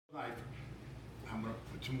I'm gonna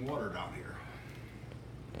put some water down here.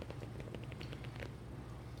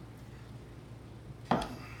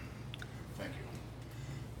 Thank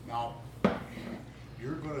you. Now,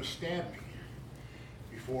 you're gonna stab me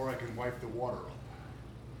before I can wipe the water up.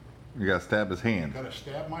 You gotta stab his hand. Gotta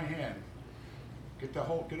stab my hand. Get a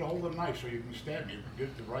hold of the knife so you can stab me. Get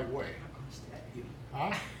it the right way. I'm not gonna stab you.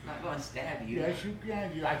 Huh? I'm not gonna stab you. Yes, you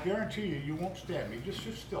can. I guarantee you, you won't stab me. Just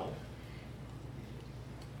sit still.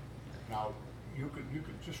 Now, you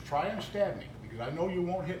could just try and stab me because I know you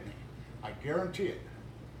won't hit me. I guarantee it.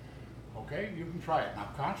 Okay? You can try it. Now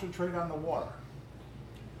concentrate on the water.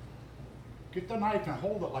 Get the knife and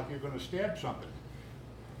hold it like you're going to stab something.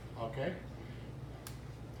 Okay?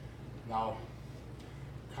 Now,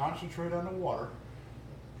 concentrate on the water.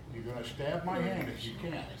 You're going to stab my hand if you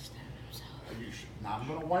can. Now I'm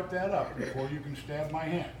going to wipe that up before you can stab my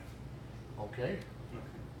hand. Okay?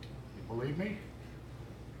 You believe me?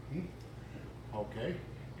 Okay.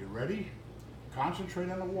 You ready? Concentrate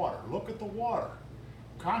on the water. Look at the water.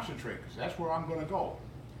 Concentrate, because that's where I'm going to go.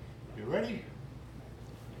 You ready?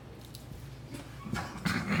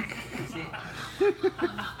 See?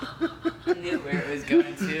 I knew where it was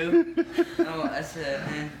going to. Oh, I said,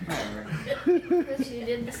 whatever. Chris, you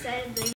did the same thing.